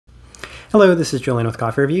Hello, this is Julian with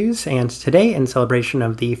Coffee Reviews, and today, in celebration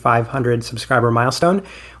of the 500 subscriber milestone,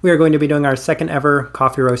 we are going to be doing our second ever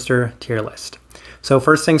coffee roaster tier list. So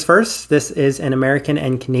first things first, this is an American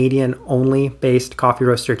and Canadian only based coffee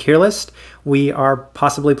roaster tier list. We are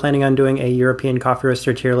possibly planning on doing a European coffee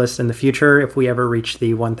roaster tier list in the future if we ever reach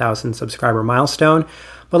the 1,000 subscriber milestone.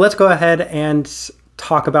 But let's go ahead and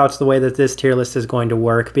talk about the way that this tier list is going to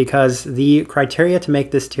work, because the criteria to make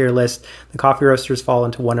this tier list, the coffee roasters fall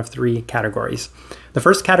into one of three categories. The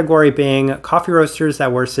first category being coffee roasters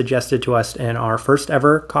that were suggested to us in our first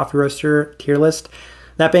ever coffee roaster tier list.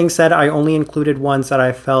 That being said, I only included ones that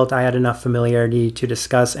I felt I had enough familiarity to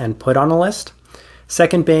discuss and put on a list.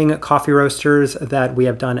 Second being coffee roasters that we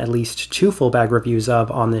have done at least 2 full bag reviews of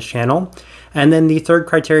on this channel. And then the third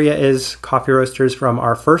criteria is coffee roasters from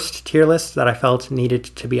our first tier list that I felt needed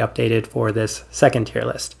to be updated for this second tier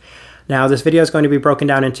list. Now, this video is going to be broken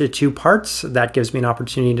down into 2 parts. That gives me an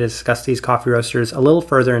opportunity to discuss these coffee roasters a little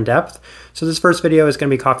further in depth. So this first video is going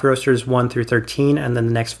to be coffee roasters 1 through 13, and then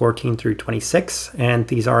the next 14 through 26. And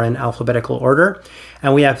these are in alphabetical order.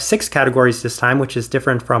 And we have 6 categories this time, which is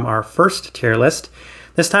different from our first tier list.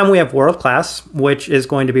 This time we have world class, which is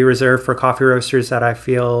going to be reserved for coffee roasters that I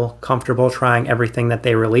feel comfortable trying everything that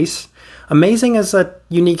they release. Amazing is a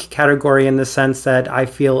unique category in the sense that I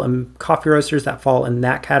feel coffee roasters that fall in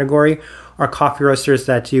that category are coffee roasters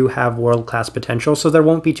that do have world-class potential, so there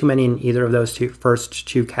won't be too many in either of those first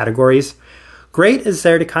two categories. Great is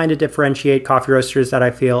there to kind of differentiate coffee roasters that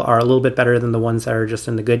I feel are a little bit better than the ones that are just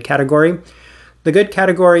in the good category. The good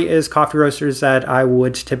category is coffee roasters that I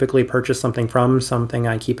would typically purchase something from, something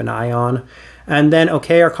I keep an eye on. And then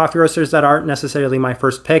okay are coffee roasters that aren't necessarily my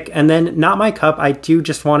first pick. And then not my cup. I do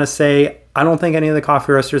just want to say I don't think any of the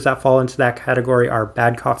coffee roasters that fall into that category are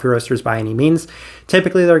bad coffee roasters by any means.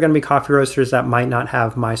 Typically, they're going to be coffee roasters that might not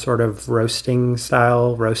have my sort of roasting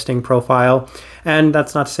style, roasting profile. And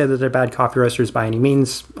that's not to say that they're bad coffee roasters by any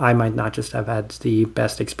means. I might not just have had the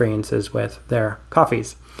best experiences with their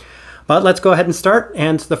coffees. But let's go ahead and start.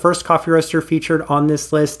 And the first coffee roaster featured on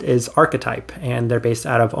this list is Archetype, and they're based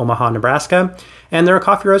out of Omaha, Nebraska. And they're a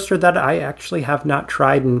coffee roaster that I actually have not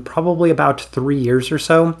tried in probably about 3 years or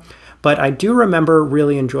so. But I do remember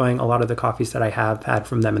really enjoying a lot of the coffees that I have had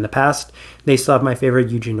from them in the past. They still have my favorite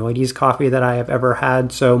Eugenoides coffee that I have ever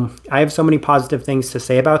had. So I have so many positive things to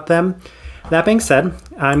say about them. That being said,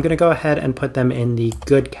 I'm going to go ahead and put them in the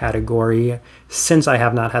good category since I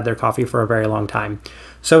have not had their coffee for a very long time.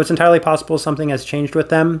 So it's entirely possible something has changed with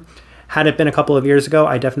them. Had it been a couple of years ago,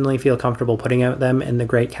 I definitely feel comfortable putting them in the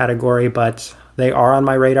great category, but they are on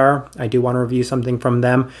my radar. I do want to review something from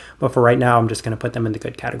them, but for right now, I'm just going to put them in the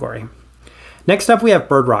good category. Next up, we have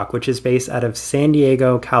Bird Rock, which is based out of San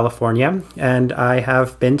Diego, California, and I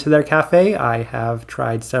have been to their cafe. I have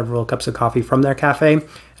tried several cups of coffee from their cafe, and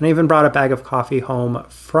I even brought a bag of coffee home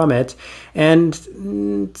from it.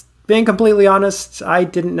 And being completely honest, I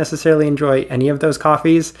didn't necessarily enjoy any of those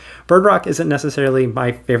coffees. Bird Rock isn't necessarily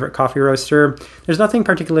my favorite coffee roaster. There's nothing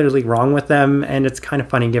particularly wrong with them, and it's kind of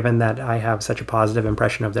funny given that I have such a positive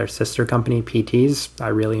impression of their sister company, PT's. I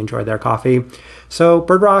really enjoy their coffee. So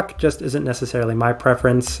Bird Rock just isn't necessarily my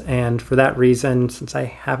preference, and for that reason, since I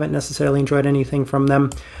haven't necessarily enjoyed anything from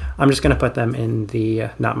them, I'm just going to put them in the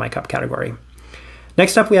not my cup category.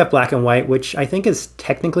 Next up, we have Black and White, which I think is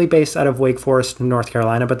technically based out of Wake Forest, North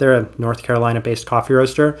Carolina, but they're a North Carolina-based coffee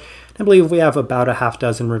roaster. I believe we have about a half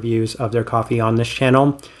dozen reviews of their coffee on this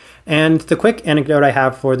channel. And the quick anecdote I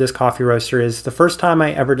have for this coffee roaster is the first time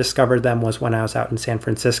I ever discovered them was when I was out in San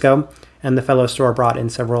Francisco, and the fellow store brought in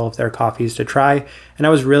several of their coffees to try, and I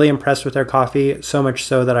was really impressed with their coffee, so much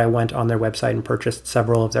so that I went on their website and purchased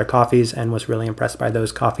several of their coffees and was really impressed by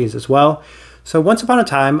those coffees as well. So once upon a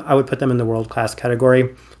time, I would put them in the world-class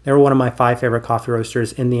category. They were one of my 5 favorite coffee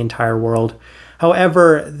roasters in the entire world.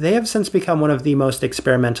 However, they have since become one of the most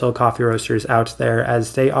experimental coffee roasters out there,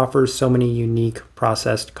 as they offer so many unique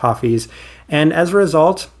processed coffees. And as a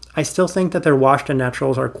result, I still think that their washed and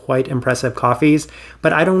naturals are quite impressive coffees,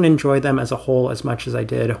 but I don't enjoy them as a whole as much as I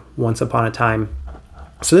did once upon a time.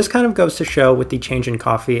 So this kind of goes to show with the change in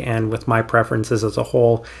coffee and with my preferences as a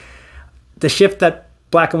whole, the shift that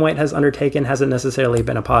Black and White has undertaken hasn't necessarily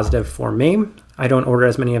been a positive for me. I don't order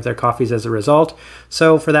as many of their coffees as a result,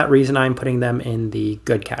 so for that reason I'm putting them in the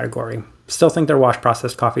good category. Still think their wash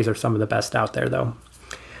processed coffees are some of the best out there though.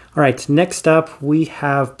 All right, next up we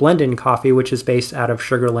have Blendin Coffee, which is based out of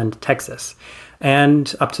Sugar Land, Texas.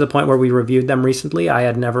 And up to the point where we reviewed them recently, I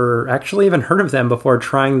had never actually even heard of them before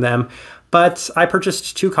trying them. But I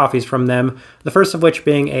purchased 2 coffees from them, the first of which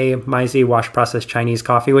being a Maizi wash processed Chinese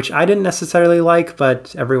coffee, which I didn't necessarily like,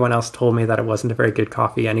 but everyone else told me that it wasn't a very good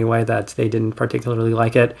coffee anyway, that they didn't particularly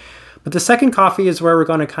like it. But the second coffee is where we're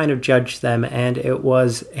going to kind of judge them, and it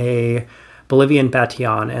was a Bolivian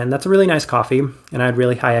Batillon, and that's a really nice coffee, and I had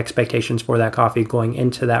really high expectations for that coffee going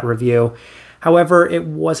into that review. However, it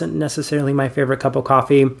wasn't necessarily my favorite cup of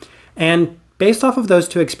coffee, and based off of those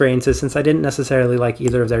two experiences, since I didn't necessarily like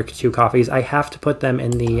either of their two coffees, I have to put them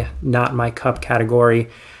in the not my cup category.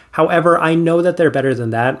 However, I know that they're better than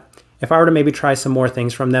that. If I were to maybe try some more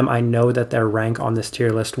things from them, I know that their rank on this tier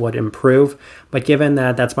list would improve. But given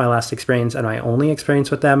that that's my last experience and my only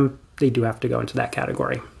experience with them, they do have to go into that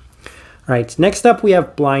category. All right, next up we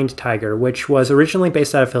have Blind Tiger, which was originally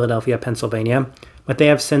based out of Philadelphia, Pennsylvania, but they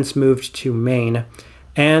have since moved to Maine.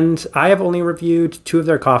 And I have only reviewed 2 of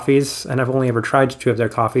their coffees, and I've only ever tried 2 of their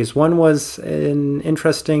coffees. One was an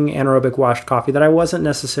interesting anaerobic washed coffee that I wasn't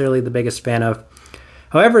necessarily the biggest fan of.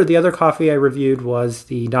 However, the other coffee I reviewed was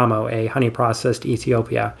the Damo, a honey-processed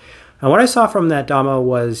Ethiopia. And what I saw from that Damo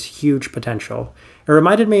was huge potential. It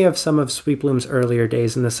reminded me of some of Sweet Bloom's earlier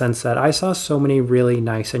days in the sense that I saw so many really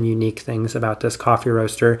nice and unique things about this coffee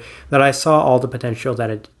roaster that I saw all the potential that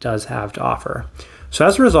it does have to offer. So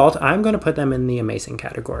as a result, I'm going to put them in the amazing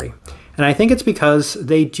category. And I think it's because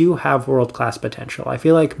they do have world-class potential. I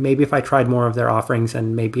feel like maybe if I tried more of their offerings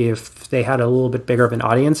and maybe if they had a little bit bigger of an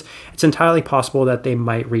audience, it's entirely possible that they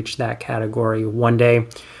might reach that category one day.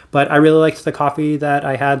 But I really liked the coffee that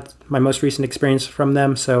I had, my most recent experience from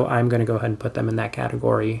them, so I'm going to go ahead and put them in that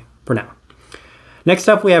category for now. Next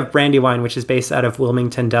up, we have Brandywine, which is based out of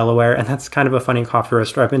Wilmington, Delaware, and that's kind of a funny coffee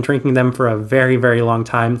roaster. I've been drinking them for a very, very long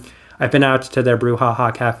time. I've been out to their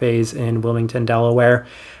brouhaha cafes in Wilmington, Delaware,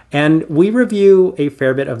 and we review a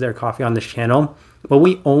fair bit of their coffee on this channel, but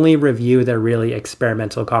we only review their really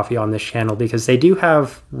experimental coffee on this channel because they do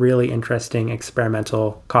have really interesting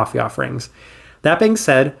experimental coffee offerings. That being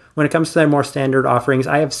said, when it comes to their more standard offerings,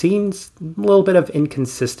 I have seen a little bit of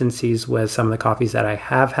inconsistencies with some of the coffees that I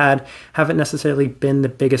have had. Haven't necessarily been the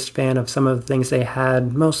biggest fan of some of the things they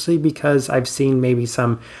had, mostly because I've seen maybe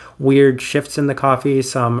some weird shifts in the coffee,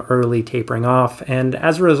 some early tapering off, and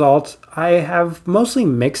as a result, I have mostly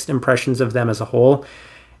mixed impressions of them as a whole.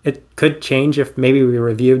 It could change if maybe we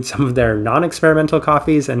reviewed some of their non-experimental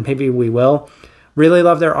coffees, and maybe we will. Really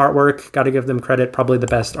love their artwork. Got to give them credit. Probably the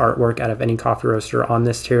best artwork out of any coffee roaster on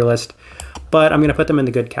this tier list. But I'm going to put them in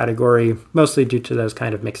the good category, mostly due to those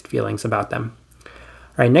kind of mixed feelings about them. All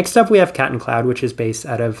right, next up we have Cat and Cloud, which is based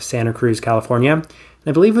out of Santa Cruz, California. And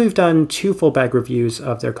I believe we've done 2 full bag reviews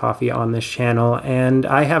of their coffee on this channel. And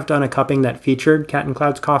I have done a cupping that featured Cat and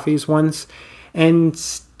Cloud's coffees once. And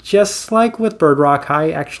just like with Bird Rock,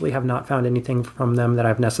 I actually have not found anything from them that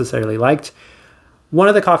I've necessarily liked. One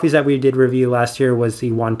of the coffees that we did review last year was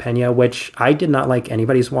the Juan Peña, which I did not like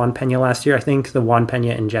anybody's Juan Peña last year. I think the Juan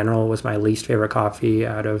Peña in general was my least favorite coffee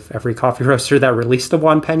out of every coffee roaster that released the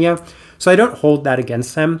Juan Peña. So I don't hold that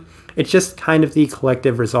against them. It's just kind of the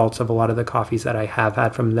collective results of a lot of the coffees that I have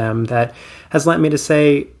had from them that has led me to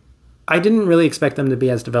say I didn't really expect them to be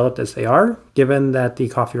as developed as they are, given that the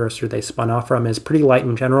coffee roaster they spun off from is pretty light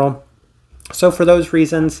in general. So for those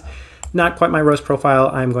reasons, not quite my roast profile,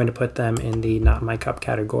 I'm going to put them in the not my cup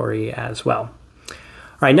category as well.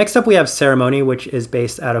 All right, next up we have Ceremony, which is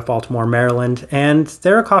based out of Baltimore, Maryland, and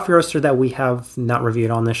they're a coffee roaster that we have not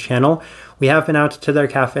reviewed on this channel. We have been out to their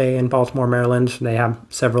cafe in Baltimore, Maryland. They have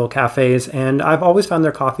several cafes, and I've always found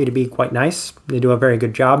their coffee to be quite nice. They do a very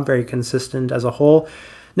good job, very consistent as a whole.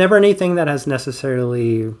 Never anything that has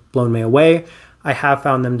necessarily blown me away. I have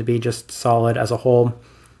found them to be just solid as a whole.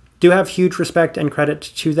 Do have huge respect and credit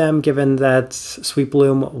to them, given that Sweet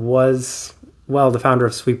Bloom was, well, the founder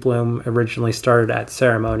of Sweet Bloom originally started at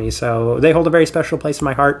Ceremony, so they hold a very special place in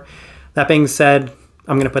my heart. That being said,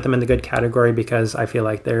 I'm going to put them in the good category because I feel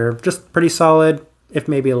like they're just pretty solid, if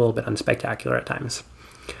maybe a little bit unspectacular at times.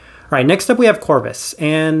 All right, next up we have Corvus,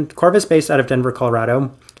 and Corvus based out of Denver,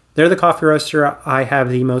 Colorado. They're the coffee roaster I have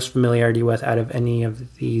the most familiarity with out of any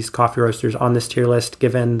of these coffee roasters on this tier list,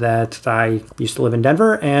 given that I used to live in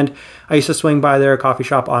Denver and I used to swing by their coffee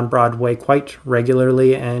shop on Broadway quite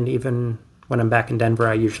regularly, and even when I'm back in Denver,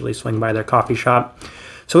 I usually swing by their coffee shop.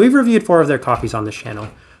 So we've reviewed 4 of their coffees on this channel.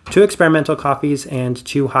 2 experimental coffees and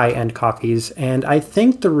 2 high-end coffees, and I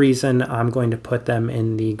think the reason I'm going to put them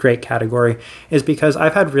in the great category is because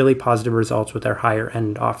I've had really positive results with their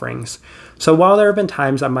higher-end offerings. So while there have been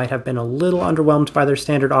times I might have been a little underwhelmed by their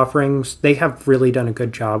standard offerings, they have really done a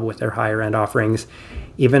good job with their higher-end offerings,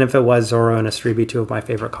 even if it was Zorro and Astribi, 2 of my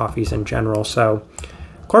favorite coffees in general. So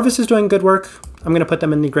Corvus is doing good work. I'm going to put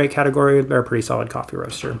them in the great category. They're a pretty solid coffee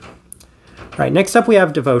roaster. All right, next up we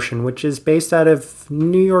have Devotion, which is based out of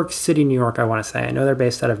New York City, New York, I want to say. I know they're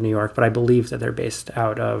based out of New York, but I believe that they're based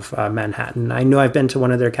out of Manhattan. I know I've been to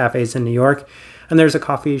one of their cafes in New York, And there's a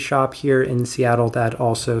coffee shop here in Seattle that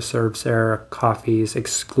also serves their coffees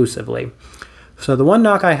exclusively. So the one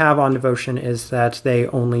knock I have on Devotion is that they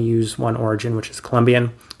only use one origin, which is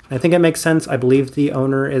Colombian. I think it makes sense. I believe the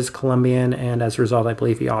owner is Colombian, and as a result, I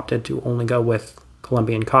believe he opted to only go with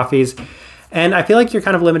Colombian coffees. And I feel like you're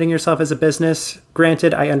kind of limiting yourself as a business.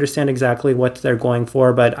 Granted, I understand exactly what they're going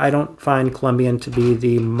for, but I don't find Colombian to be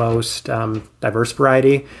the most diverse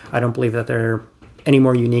variety. I don't believe that they're any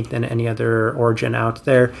more unique than any other origin out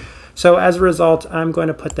there. So as a result, I'm going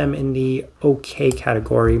to put them in the okay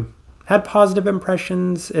category. Had positive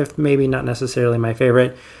impressions, if maybe not necessarily my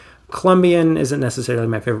favorite. Colombian isn't necessarily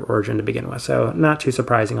my favorite origin to begin with, so not too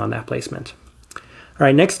surprising on that placement. All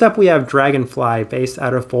right, next up we have Dragonfly, based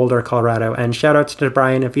out of Boulder, Colorado. And shout out to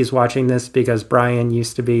Brian if he's watching this, because Brian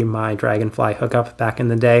used to be my Dragonfly hookup back in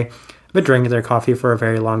the day. I've been drinking their coffee for a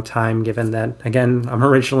very long time, given that, again, I'm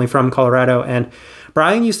originally from Colorado. And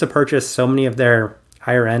Brian used to purchase so many of their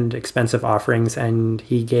higher-end expensive offerings, and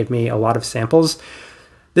he gave me a lot of samples.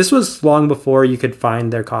 This was long before you could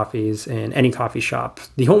find their coffees in any coffee shop.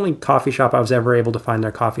 The only coffee shop I was ever able to find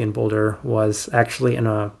their coffee in Boulder was actually in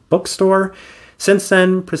a bookstore. Since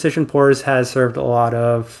then, Precision Pours has served a lot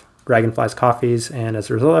of Dragonfly's coffees, and as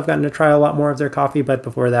a result, I've gotten to try a lot more of their coffee, but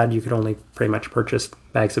before that, you could only pretty much purchase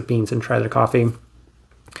bags of beans and try their coffee.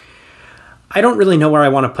 I don't really know where I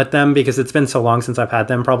want to put them because it's been so long since I've had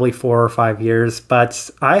them, probably 4 or 5 years, but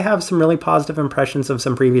I have some really positive impressions of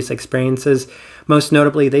some previous experiences. Most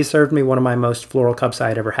notably, they served me one of my most floral cups I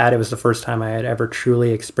had ever had. It was the first time I had ever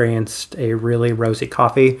truly experienced a really rosy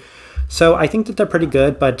coffee. So I think that they're pretty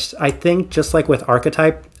good, but I think just like with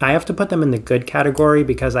Archetype, I have to put them in the good category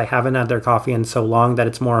because I haven't had their coffee in so long that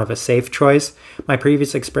it's more of a safe choice. My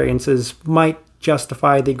previous experiences might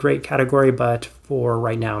justify the great category, but for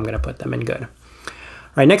right now, I'm going to put them in good. All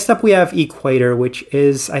right, next up we have Equator, which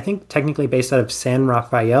is, I think, technically based out of San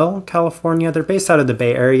Rafael, California. They're based out of the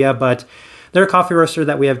Bay Area, but they're a coffee roaster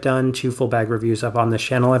that we have done 2 full bag reviews of on this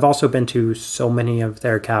channel. I've also been to so many of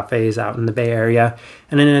their cafes out in the Bay Area.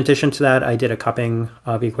 And in addition to that, I did a cupping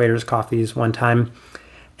of Equator's coffees one time.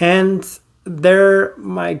 And they're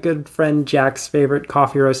my good friend Jack's favorite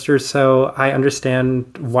coffee roasters, so I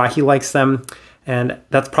understand why he likes them. And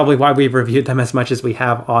that's probably why we've reviewed them as much as we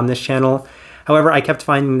have on this channel. However, I kept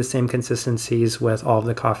finding the same consistencies with all of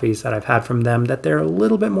the coffees that I've had from them, that they're a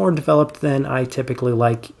little bit more developed than I typically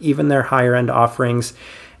like, even their higher end offerings.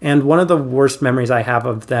 And one of the worst memories I have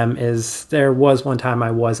of them is there was one time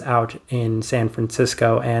I was out in San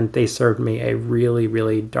Francisco and they served me a really,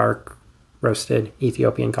 really dark roasted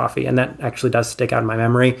Ethiopian coffee. And that actually does stick out in my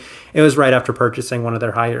memory. It was right after purchasing one of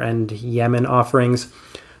their higher end Yemen offerings.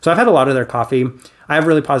 So I've had a lot of their coffee. I have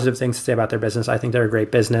really positive things to say about their business. I think they're a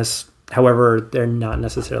great business. However, they're not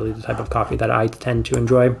necessarily the type of coffee that I tend to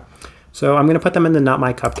enjoy. So I'm going to put them in the not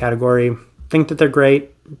my cup category. Think that they're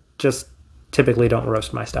great, just typically don't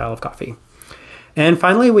roast my style of coffee. And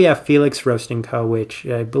finally, we have Felix Roasting Co., which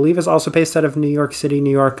I believe is also based out of New York City,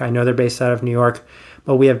 New York. I know they're based out of New York,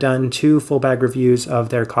 but we have done 2 full bag reviews of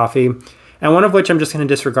their coffee. And one of which I'm just going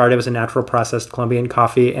to disregard. It was a natural processed Colombian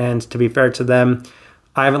coffee. And to be fair to them,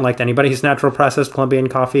 I haven't liked anybody's natural processed Colombian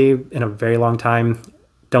coffee in a very long time.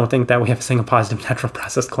 Don't think that we have a single positive natural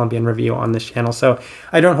processed Colombian review on this channel, so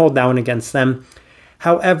I don't hold that one against them.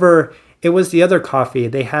 However, it was the other coffee.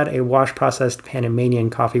 They had a wash processed Panamanian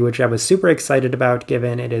coffee, which I was super excited about,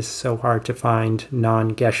 given it is so hard to find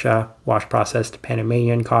non-geisha wash processed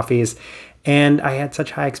Panamanian coffees. And I had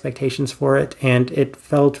such high expectations for it, and it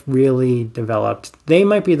felt really developed. They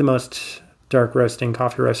might be the most dark roasting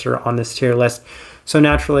coffee roaster on this tier list. So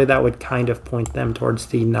naturally, that would kind of point them towards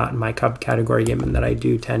the not in my cup category, given that I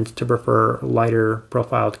do tend to prefer lighter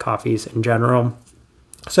profiled coffees in general.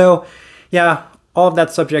 So yeah, all of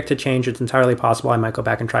that's subject to change. It's entirely possible I might go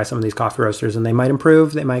back and try some of these coffee roasters and they might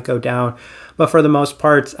improve, they might go down. But for the most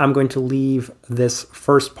part, I'm going to leave this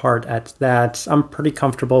first part at that. I'm pretty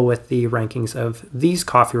comfortable with the rankings of these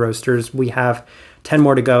coffee roasters. We have 10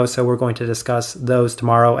 more to go, so we're going to discuss those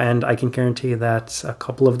tomorrow, and I can guarantee that a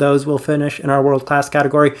couple of those will finish in our world-class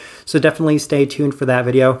category, so definitely stay tuned for that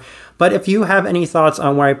video. But if you have any thoughts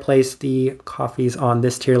on where I place the coffees on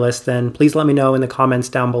this tier list, then please let me know in the comments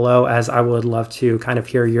down below, as I would love to kind of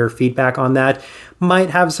hear your feedback on that.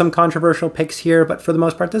 Might have some controversial picks here, but for the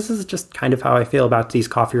most part, this is just kind of how I feel about these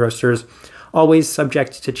coffee roasters. Always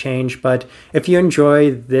subject to change, but if you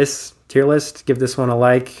enjoy this tier list, give this one a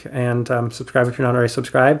like, and subscribe if you're not already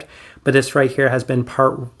subscribed. But this right here has been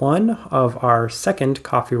part 1 of our second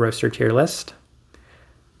coffee roaster tier list.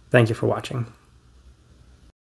 Thank you for watching.